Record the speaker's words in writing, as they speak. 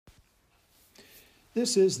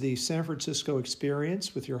This is the San Francisco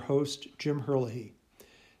Experience with your host, Jim Herlihy.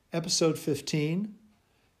 Episode 15,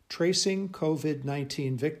 Tracing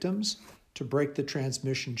COVID-19 Victims to Break the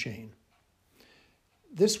Transmission Chain.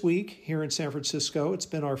 This week here in San Francisco, it's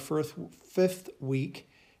been our fifth week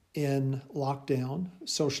in lockdown,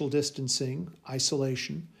 social distancing,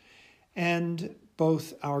 isolation, and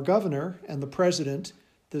both our governor and the president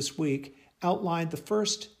this week outlined the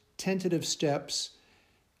first tentative steps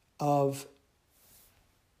of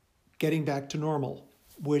getting back to normal,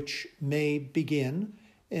 which may begin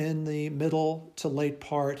in the middle to late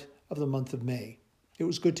part of the month of May. It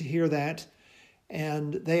was good to hear that,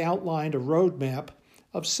 and they outlined a roadmap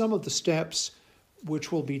of some of the steps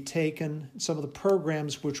which will be taken, some of the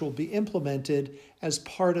programs which will be implemented as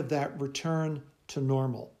part of that return to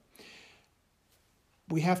normal.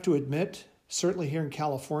 We have to admit, certainly here in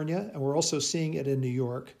California, and we're also seeing it in New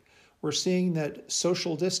York, we're seeing that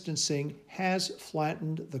social distancing has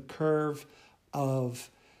flattened the curve of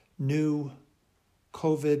new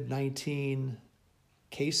COVID-19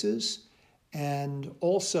 cases. And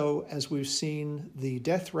also, as we've seen the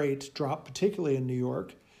death rate drop, particularly in New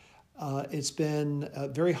York, it's been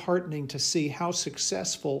very heartening to see how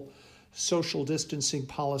successful social distancing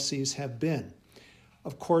policies have been.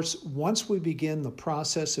 Of course, once we begin the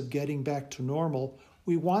process of getting back to normal,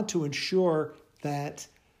 we want to ensure that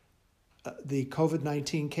the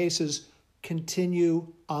COVID-19 cases continue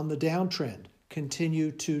on the downtrend,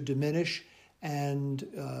 continue to diminish and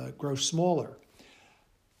grow smaller.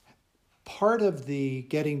 Part of the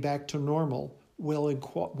getting back to normal will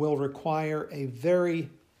require a very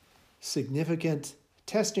significant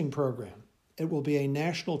testing program. It will be a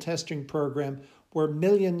national testing program where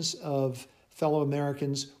millions of fellow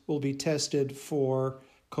Americans will be tested for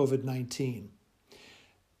COVID-19.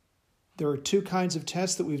 There are two kinds of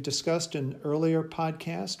tests that we've discussed in earlier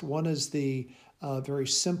podcasts. One is the very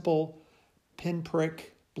simple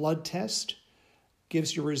pinprick blood test.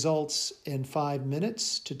 Gives you results in 5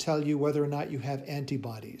 minutes to tell you whether or not you have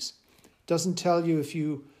antibodies. Doesn't tell you if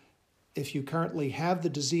you currently have the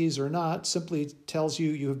disease or not, simply tells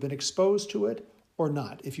you you have been exposed to it or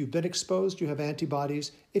not. If you've been exposed, you have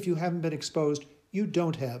antibodies. If you haven't been exposed, you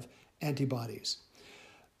don't have antibodies.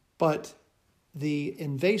 But the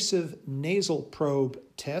invasive nasal probe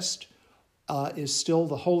test is still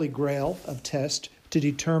the holy grail of test to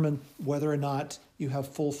determine whether or not you have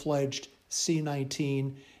full-fledged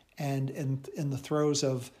C-19 and in the throes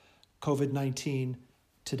of COVID-19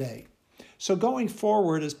 today. So going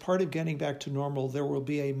forward, as part of getting back to normal, there will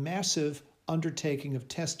be a massive undertaking of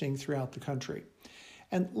testing throughout the country.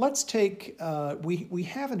 And let's take, we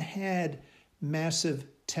haven't had massive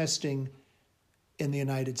testing in the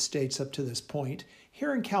United States up to this point.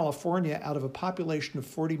 Here in California, out of a population of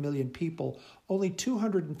 40 million people, only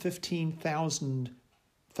 215,000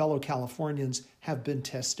 fellow Californians have been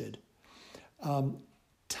tested.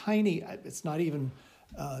 Tiny, it's not even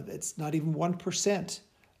 1%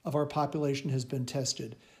 of our population has been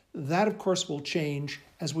tested. That, of course, will change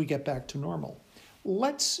as we get back to normal.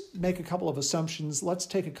 Let's make a couple of assumptions. Let's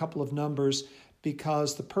take a couple of numbers,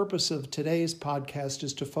 because the purpose of today's podcast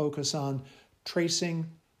is to focus on tracing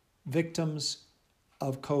victims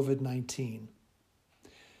of COVID-19.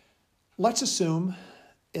 Let's assume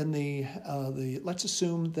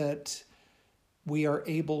that we are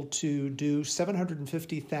able to do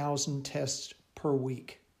 750,000 tests per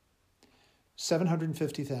week.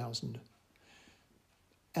 750,000.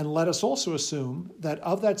 And let us also assume that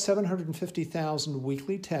of that 750,000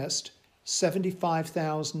 weekly tests,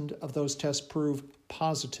 75,000 of those tests prove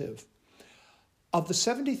positive. Of the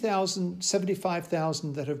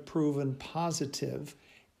 75,000 that have proven positive,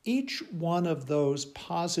 each one of those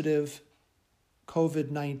positive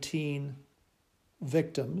COVID-19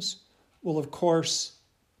 victims will, of course,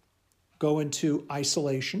 go into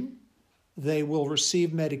isolation. They will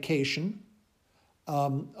receive medication.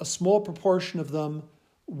 A small proportion of them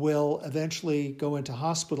will eventually go into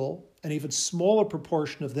hospital. An even smaller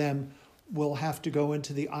proportion of them will have to go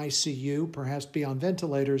into the ICU, perhaps be on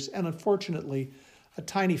ventilators, and unfortunately, a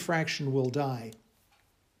tiny fraction will die.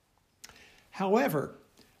 However,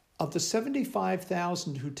 of the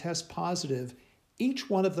 75,000 who test positive, each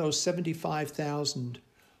one of those 75,000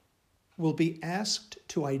 will be asked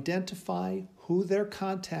to identify who their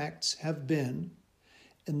contacts have been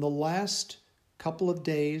in the last couple of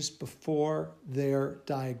days before their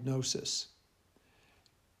diagnosis.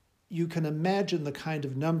 You can imagine the kind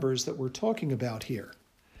of numbers that we're talking about here.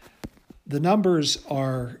 The numbers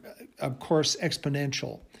are, of course,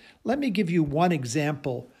 exponential. Let me give you one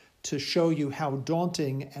example to show you how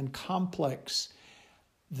daunting and complex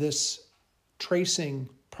this tracing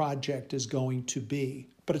project is going to be.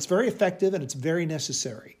 But it's very effective and it's very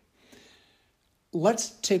necessary.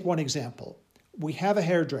 Let's take one example. We have a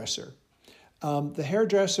hairdresser. The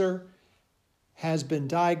hairdresser has been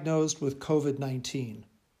diagnosed with COVID-19.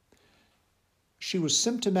 She was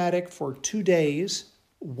symptomatic for 2 days,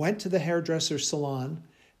 went to the hairdresser salon,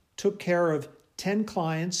 took care of 10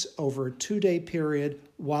 clients over a 2-day period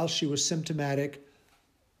while she was symptomatic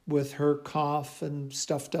with her cough and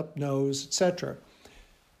stuffed up nose, etc.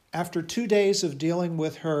 After 2 days of dealing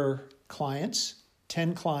with her clients,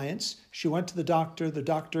 10 clients, she went to the doctor. The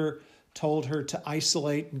doctor told her to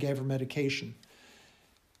isolate and gave her medication.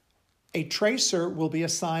 A tracer will be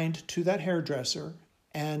assigned to that hairdresser,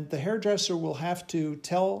 and the hairdresser will have to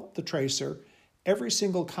tell the tracer every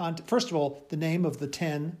single first of all, the name of the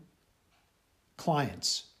 10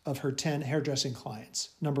 clients, of her 10 hairdressing clients,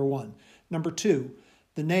 number one. Number two,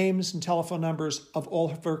 the names and telephone numbers of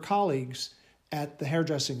all of her colleagues at the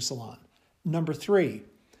hairdressing salon. Number three,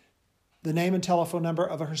 the name and telephone number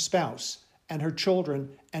of her spouse and her children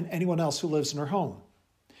and anyone else who lives in her home.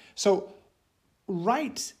 So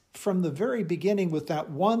right from the very beginning with that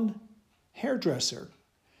one hairdresser,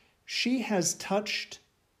 she has touched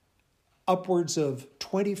upwards of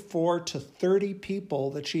 24 to 30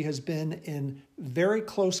 people that she has been in very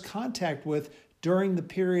close contact with during the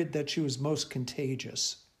period that she was most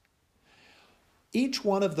contagious. Each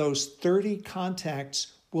one of those 30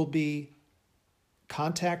 contacts will be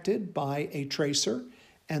contacted by a tracer,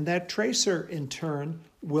 and that tracer in turn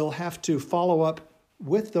will have to follow up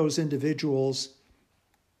with those individuals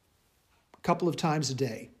a couple of times a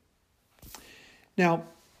day. Now,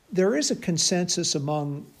 there is a consensus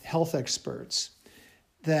among health experts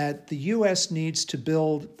that the U.S. needs to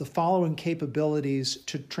build the following capabilities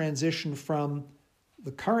to transition from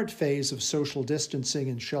the current phase of social distancing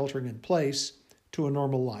and sheltering in place to a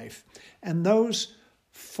normal life. And those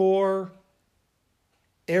 4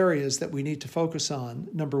 areas that we need to focus on: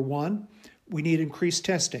 number one, we need increased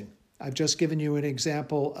testing. I've just given you an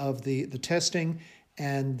example of the testing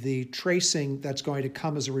and the tracing that's going to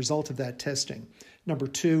come as a result of that testing. Number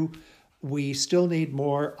two, we still need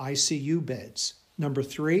more ICU beds. Number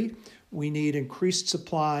three, we need increased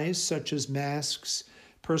supplies such as masks,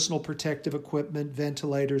 personal protective equipment,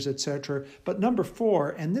 ventilators, etc. But number four,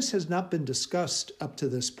 and this has not been discussed up to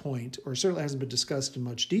this point, or certainly hasn't been discussed in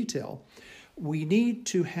much detail, we need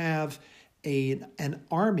to have an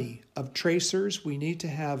army of tracers. We need to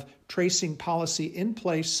have tracing policy in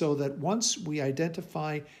place so that once we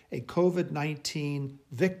identify a COVID-19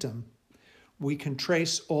 victim, we can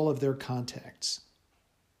trace all of their contacts.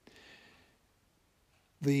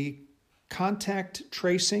 The contact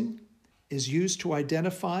tracing is used to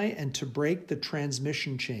identify and to break the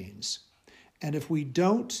transmission chains. And if we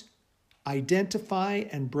don't identify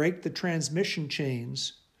and break the transmission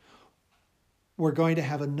chains, we're going to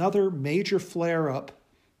have another major flare-up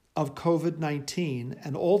of COVID-19,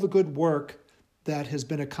 and all the good work that has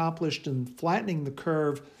been accomplished in flattening the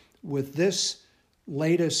curve with this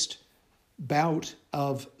latest bout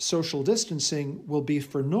of social distancing will be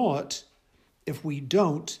for naught if we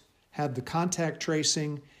don't have the contact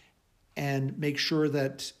tracing and make sure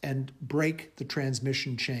that and break the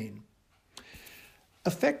transmission chain.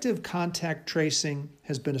 Effective contact tracing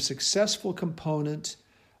has been a successful component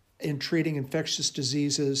in treating infectious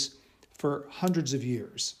diseases for hundreds of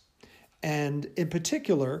years. And in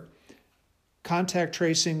particular, contact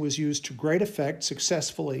tracing was used to great effect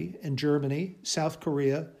successfully in Germany, South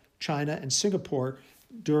Korea, China, and Singapore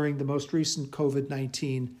during the most recent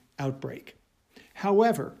COVID-19 outbreak.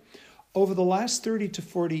 However, over the last 30 to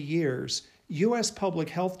 40 years, U.S. public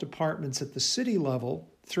health departments at the city level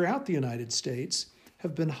throughout the United States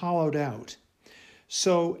have been hollowed out.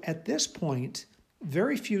 So at this point,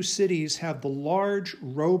 very few cities have the large,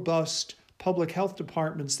 robust public health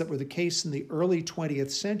departments that were the case in the early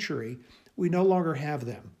 20th century. We no longer have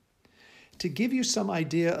them. To give you some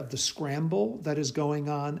idea of the scramble that is going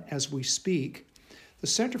on as we speak, the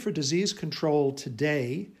Center for Disease Control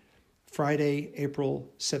today, Friday,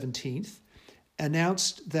 April 17th,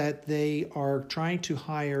 announced that they are trying to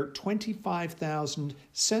hire 25,000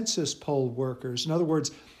 census poll workers. In other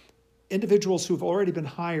words, individuals who've already been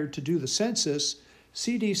hired to do the census.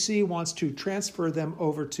 CDC wants to transfer them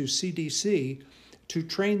over to CDC to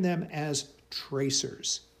train them as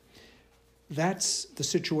tracers. That's the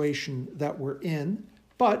situation that we're in.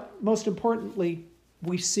 But most importantly,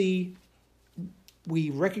 we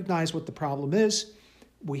recognize what the problem is.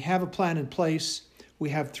 We have a plan in place. We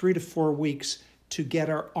have 3 to 4 weeks to get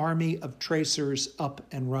our army of tracers up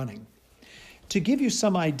and running. To give you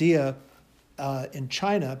some idea, in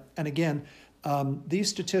China, and again, These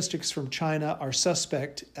statistics from China are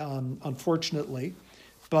suspect, unfortunately,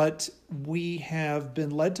 but we have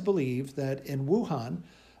been led to believe that in Wuhan,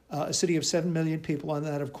 a city of 7 million people, and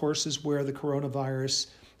that, of course, is where the coronavirus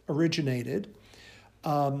originated,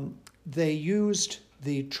 they used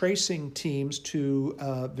the tracing teams to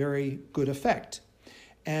very good effect.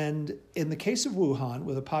 And in the case of Wuhan,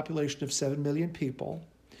 with a population of 7 million people,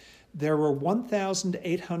 there were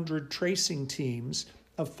 1,800 tracing teams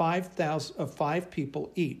of 5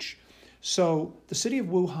 people each. So the city of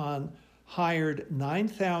Wuhan hired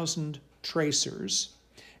 9,000 tracers,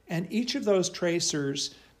 and each of those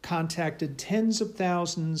tracers contacted tens of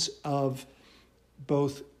thousands of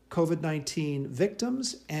both COVID-19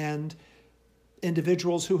 victims and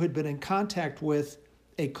individuals who had been in contact with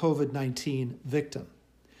a COVID-19 victim.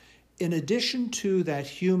 In addition to that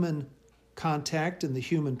human contact and the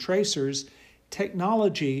human tracers,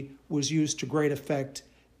 technology was used to great effect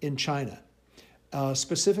in China,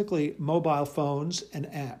 specifically mobile phones and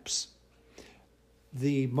apps.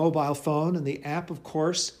 The mobile phone and the app, of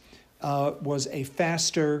course, was a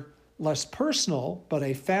faster, less personal, but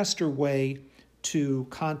a faster way to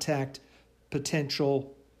contact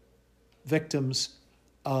potential victims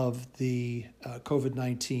of the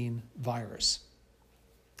COVID-19 virus.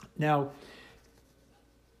 Now,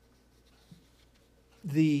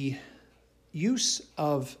 the use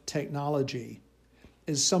of technology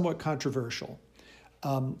is somewhat controversial.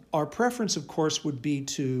 Our preference, of course, would be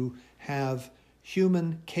to have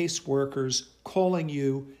human caseworkers calling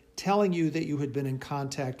you, telling you that you had been in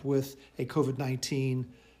contact with a COVID-19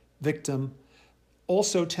 victim,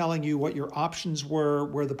 also telling you what your options were,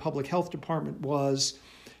 where the public health department was,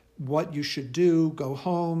 what you should do, go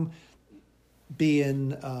home, be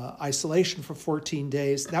in isolation for 14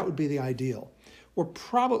 days. That would be the ideal.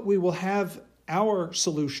 Our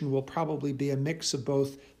solution will probably be a mix of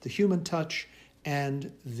both the human touch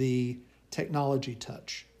and the technology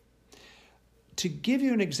touch. To give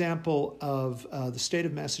you an example of the state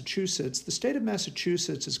of Massachusetts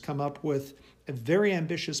has come up with a very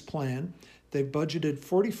ambitious plan. They've budgeted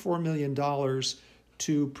 $44 million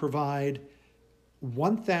to provide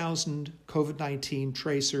 1,000 COVID-19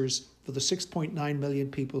 tracers for the 6.9 million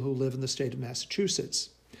people who live in the state of Massachusetts.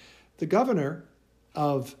 The governor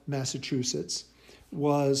of Massachusetts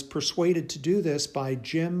was persuaded to do this by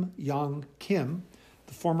Jim Yong Kim,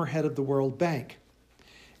 the former head of the World Bank.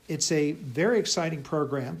 It's a very exciting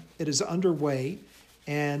program. It is underway,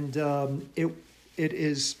 and it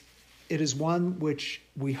is one which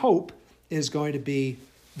we hope is going to be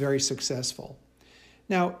very successful.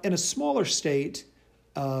 Now, in a smaller state,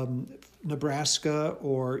 Nebraska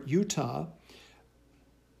or Utah,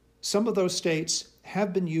 some of those states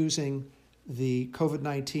have been using the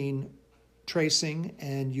COVID-19 tracing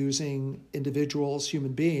and using individuals,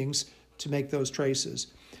 human beings, to make those traces.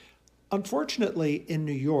 Unfortunately, in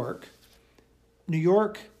New York,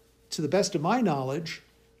 to the best of my knowledge,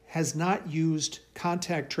 has not used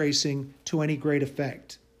contact tracing to any great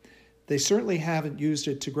effect. They certainly haven't used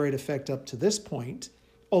it to great effect up to this point,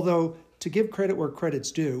 although to give credit where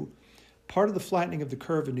credit's due, part of the flattening of the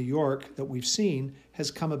curve in New York that we've seen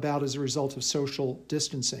has come about as a result of social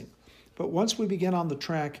distancing. But once we begin on the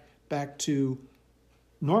track back to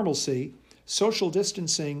normalcy, social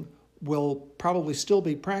distancing will probably still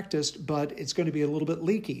be practiced, but it's going to be a little bit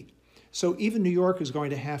leaky. So even New York is going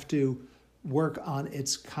to have to work on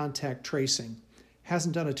its contact tracing.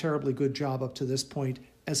 Hasn't done a terribly good job up to this point,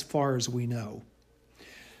 as far as we know.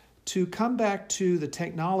 To come back to the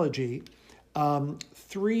technology,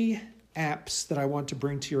 3 apps that I want to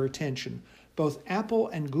bring to your attention. Both Apple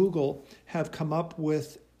and Google have come up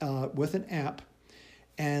with an app,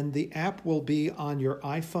 and the app will be on your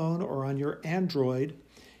iPhone or on your Android,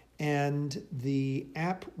 and the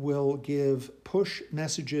app will give push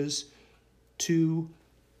messages to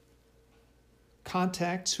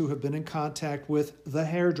contacts who have been in contact with the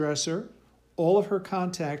hairdresser. All of her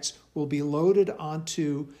contacts will be loaded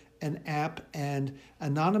onto an app, and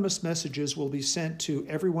anonymous messages will be sent to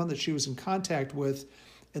everyone that she was in contact with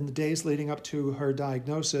in the days leading up to her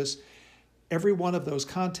diagnosis. Every one of those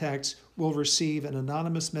contacts will receive an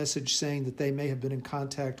anonymous message saying that they may have been in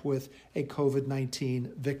contact with a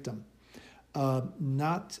COVID-19 victim.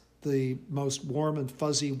 Not the most warm and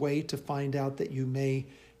fuzzy way to find out that you may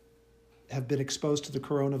have been exposed to the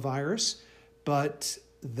coronavirus, but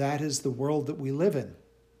that is the world that we live in.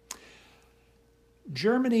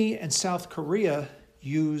 Germany and South Korea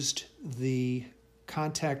used the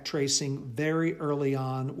contact tracing very early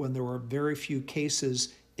on when there were very few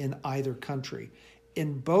cases in either country.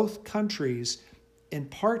 In both countries, in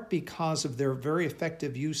part because of their very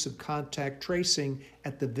effective use of contact tracing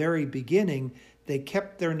at the very beginning, they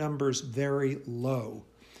kept their numbers very low.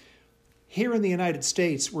 Here in the United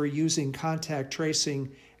States, we're using contact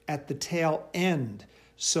tracing at the tail end.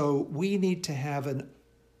 So we need to have a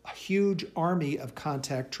huge army of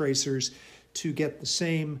contact tracers to get the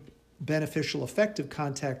same beneficial effect of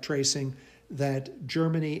contact tracing that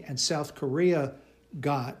Germany and South Korea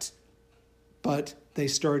got, but they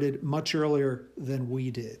started much earlier than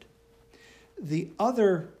we did. The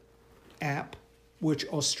other app which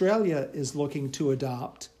Australia is looking to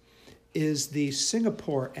adopt is the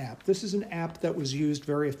Singapore app. This is an app that was used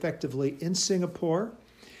very effectively in Singapore.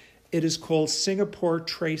 It is called Singapore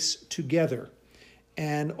Trace Together,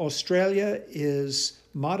 and Australia is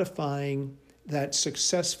modifying that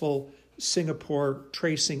successful Singapore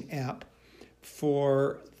tracing app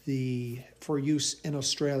for use in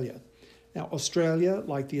Australia. Now, Australia,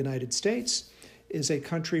 like the United States, is a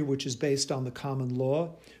country which is based on the common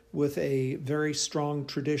law with a very strong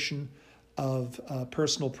tradition of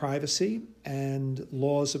personal privacy and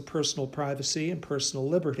laws of personal privacy and personal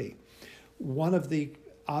liberty. One of the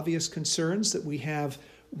obvious concerns that we have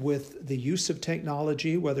with the use of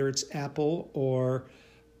technology, whether it's Apple or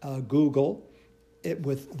Google,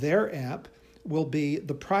 with their app, will be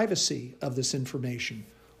the privacy of this information.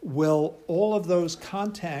 Will all of those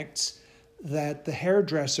contacts that the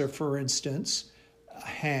hairdresser, for instance,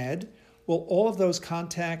 had, will all of those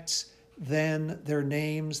contacts, then their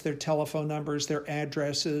names, their telephone numbers, their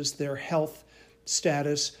addresses, their health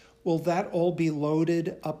status, will that all be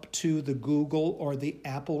loaded up to the Google or the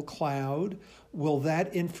Apple cloud? Will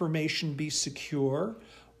that information be secure?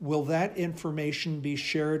 Will that information be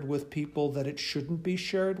shared with people that it shouldn't be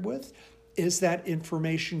shared with? Is that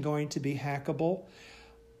information going to be hackable?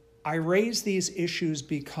 I raise these issues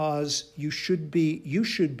because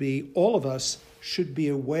all of us should be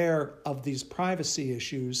aware of these privacy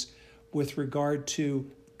issues with regard to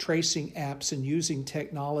tracing apps and using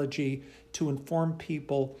technology to inform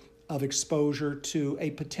people of exposure to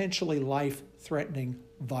a potentially life-threatening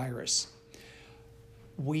virus.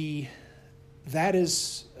 But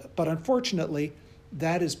unfortunately,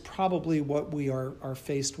 that is probably what we are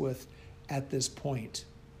faced with at this point.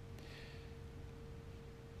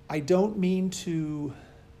 I don't mean to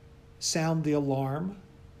sound the alarm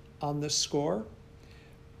on this score,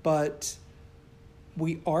 but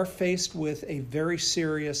we are faced with a very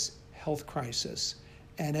serious health crisis.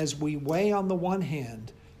 And as we weigh on the one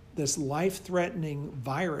hand this life-threatening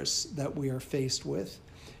virus that we are faced with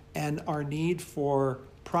and our need for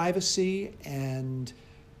privacy and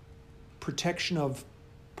protection of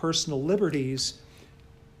personal liberties,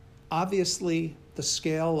 obviously the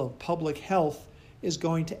scale of public health is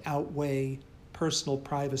going to outweigh personal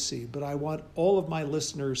privacy. But I want all of my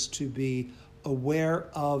listeners to be aware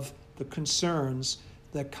of the concerns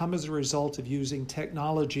that come as a result of using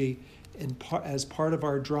technology as part of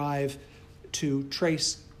our drive to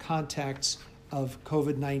trace contacts of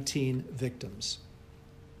COVID-19 victims.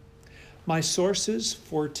 My sources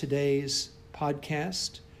for today's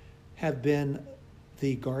podcast have been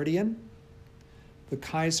The Guardian, the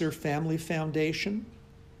Kaiser Family Foundation,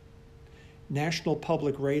 National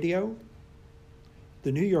Public Radio,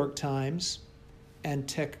 the New York Times, and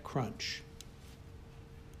TechCrunch.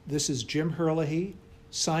 This is Jim Herlihy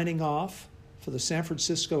signing off for the San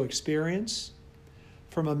Francisco Experience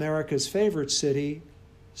from America's favorite city,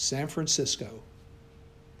 San Francisco.